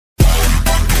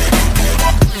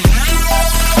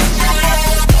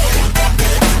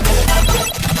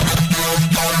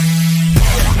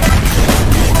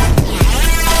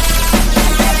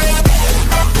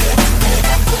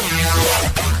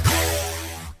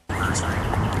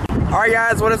Alright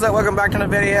guys, what is up? Welcome back to the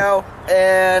video.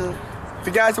 And if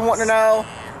you guys want to know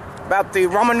about the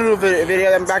ramen noodle video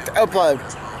that I'm about to upload,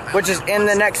 which is in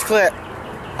the next clip,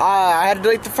 I had to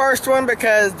delete the first one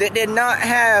because it did not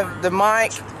have the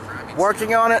mic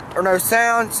working on it or no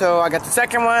sound, so I got the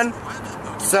second one.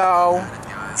 So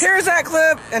here's that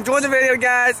clip. Enjoy the video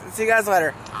guys, and see you guys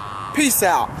later. Peace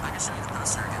out.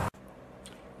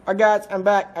 Alright guys, I'm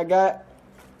back. I got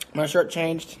my shirt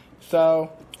changed.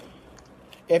 So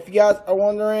if you guys are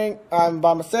wondering, I'm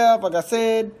by myself, like I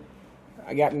said.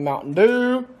 I got me Mountain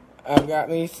Dew. I've got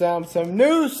me some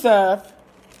new stuff.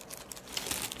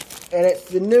 And it's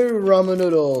the new ramen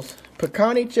noodles.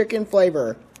 Picante chicken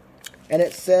flavor. And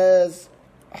it says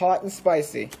hot and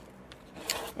spicy.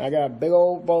 I got a big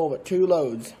old bowl with 2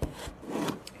 loads.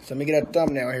 So let me get a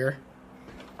thumbnail here.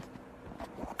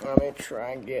 Let me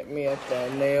try and get me a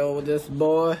thumbnail with this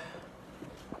boy.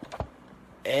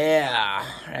 Yeah,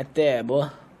 right there, boy.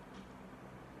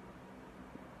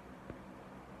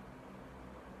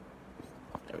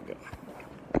 There we go.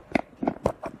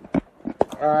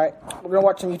 Alright, we're gonna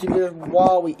watch some YouTube videos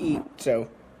while we eat, so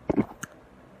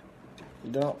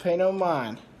don't pay no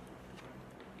mind.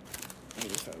 Let me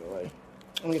get this out of the way.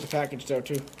 I'm gonna get the package though,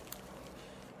 too.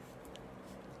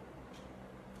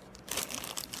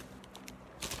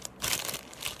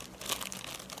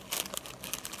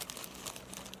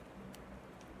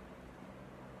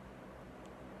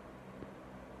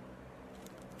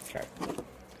 Okay.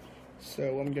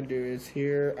 So what I'm gonna do is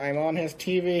here, I'm on his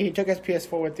TV. He took his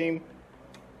PS4 with him.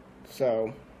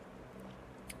 So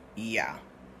yeah.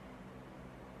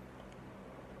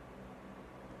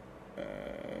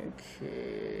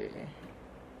 Okay.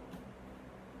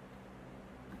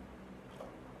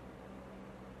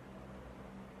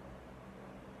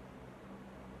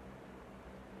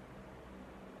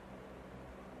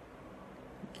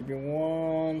 Give me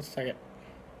 1 second.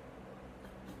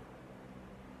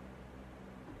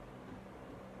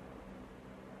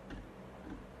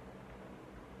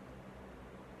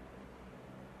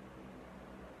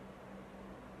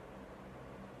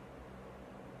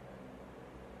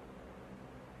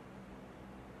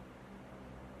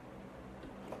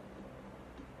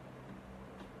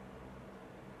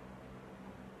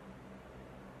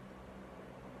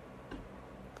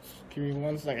 Give me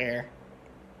 1 second here.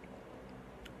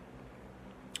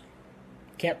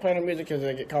 Can't play no music because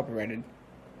I get copyrighted.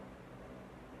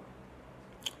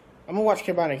 I'm gonna watch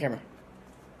Kid on camera.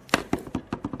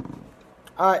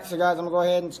 Alright, so guys, I'm gonna go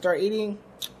ahead and start eating.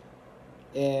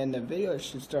 And the video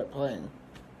should start playing.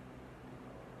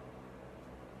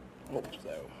 Hope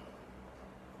so.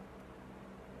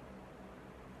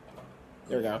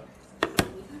 There we go.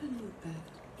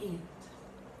 Here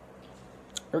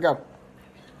we go.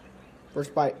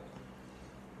 First bite.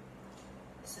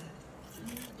 So, what I'm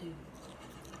gonna do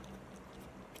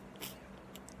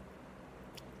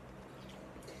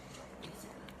is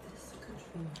this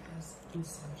control has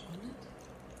massage on it.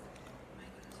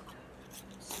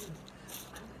 So,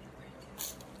 I'm gonna break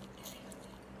it.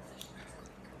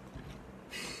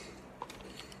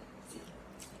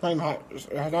 It's not even hot. It's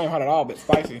not even hot at all, but it's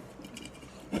spicy.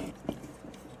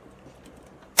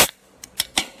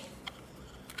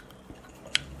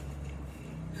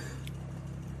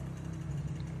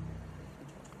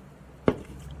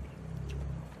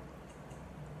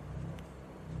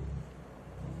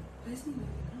 Why isn't he moving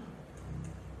up?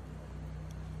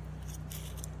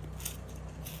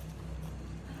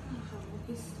 I don't know how long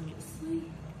he's still asleep.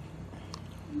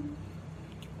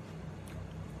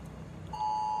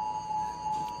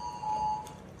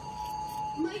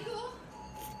 Michael!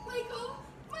 Michael!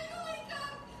 Michael, wake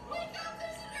up! Wake up!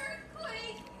 There's an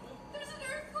earthquake! There's an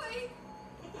earthquake!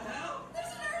 What the hell?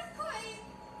 There's an earthquake!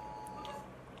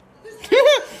 There's an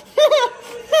earthquake! I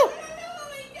don't know how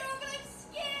we go, but I'm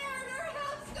scared! Our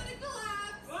house is gonna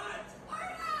collapse! What? Our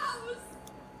house!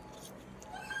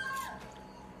 Ah!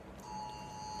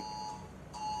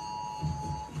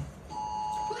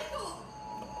 Michael!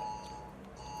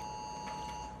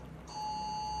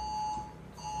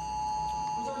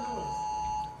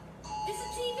 It's a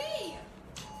TV!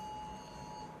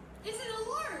 It's an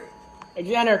alert! Hey,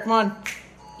 get down there, come on.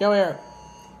 Get over here.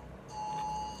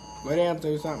 Lay down,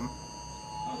 do something.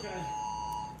 Okay.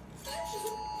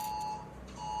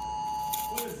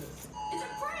 What is this? It's a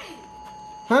prank!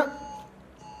 Huh?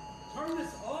 Turn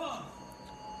this off.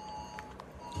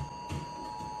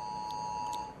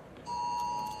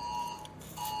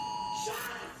 Shut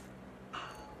up.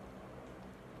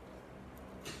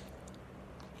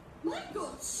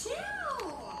 Michael, chill!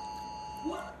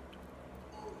 What?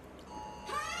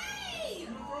 Hey!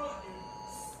 I'm gonna throw it at you.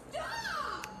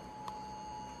 Stop!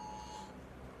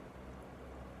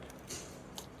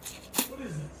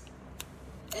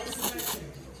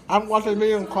 I haven't watched this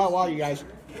video in quite a while, you guys.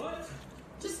 What?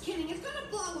 Just kidding. It's gonna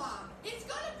blow up. It's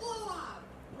gonna blow up.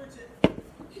 Where's it?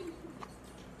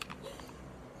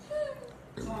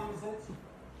 Tom, is it?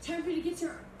 Time for you to get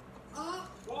your up.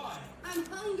 Why? I'm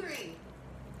hungry.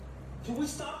 Can we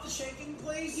stop the shaking,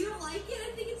 please? You don't like it?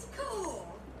 I think it's cool.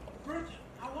 Bridget,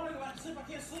 I want to go out and sleep. I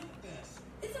can't sleep with this.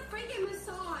 It's a freaking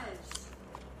massage.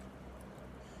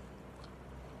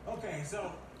 Okay, so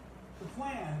the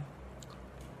plan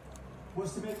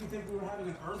was to make you think we were having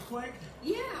an earthquake?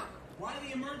 Yeah, Why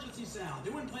the emergency sound? They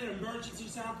wouldn't play an emergency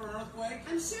sound for an earthquake?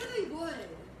 I'm sure they would.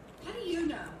 How do you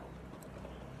know?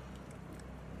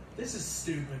 This is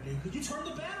stupid, dude. Could you turn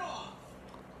the bed off?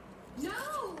 No.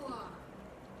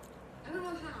 I don't know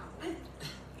how.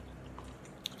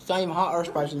 It's not even hot or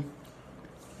spicy.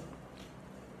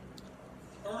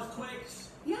 Earthquakes?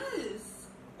 Yes.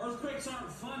 Earthquakes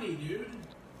aren't funny, dude.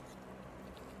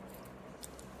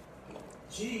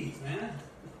 Jeez, man.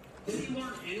 Did you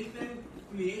learn anything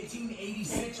from the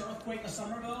 1886 earthquake a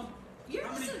summer ago? You're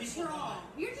How many just a people troll. died?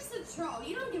 You're just a troll.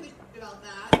 You don't give a shit about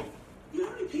that. You know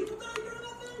how many people died during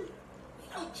that thing? You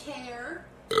don't care.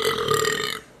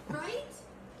 Right?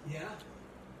 Yeah.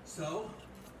 So?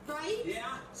 Right?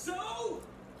 Yeah. So?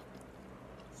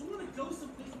 So we're gonna go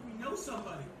someplace where we know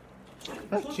somebody.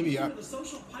 That's Plug TV, this yeah. into the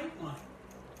social pipeline.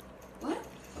 What?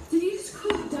 Did you just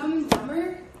call Dumb and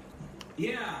Dumber?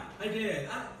 Yeah, I did.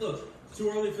 Look, it's too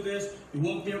early for this. You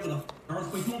woke me up with a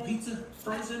earthquake. You want pizza?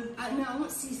 Frozen? No, I want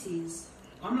CC's.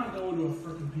 I'm not going to a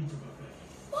freaking pizza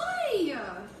buffet. Why?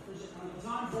 There's no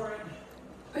time for it.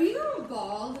 Are you going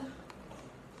bald?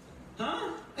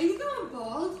 Huh? Are you going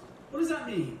bald? What does that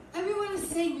mean? Everyone is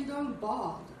saying you're going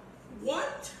bald.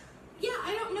 What? Yeah,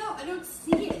 I don't know. I don't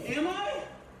see it. Am I?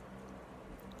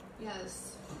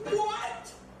 Yes.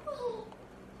 What? Oh,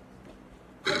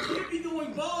 I can't be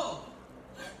going bald.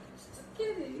 just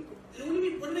kidding. What do you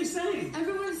mean? What are they saying?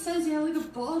 Everyone says you have like a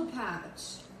bald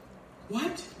patch.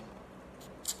 What?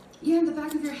 Yeah, in the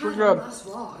back of your head Where's on the Rob? last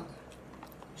vlog.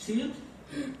 See it?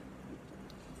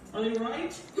 Are they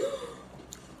right?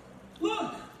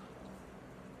 Look!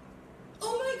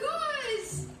 Oh my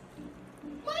gosh!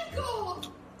 Michael!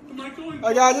 Am I going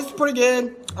Alright guys, this is pretty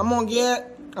good. I'm gonna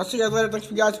get. I'll see you guys later. Thanks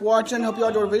for you guys watching. Hope you all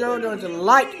enjoyed the video. Don't forget to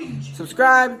like,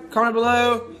 subscribe, comment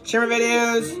below, share my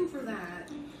videos. Room for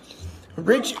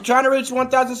that. Trying to reach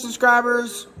 1,000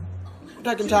 subscribers.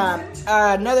 Taking time.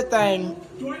 Another thing.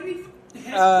 Do I need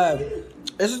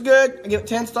This is good. I give it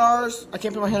 10 stars. I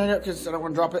can't put my hand on it because I don't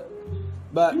want to drop it.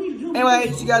 But anyway,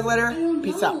 see you guys later. I don't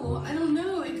Peace know. out. I don't know.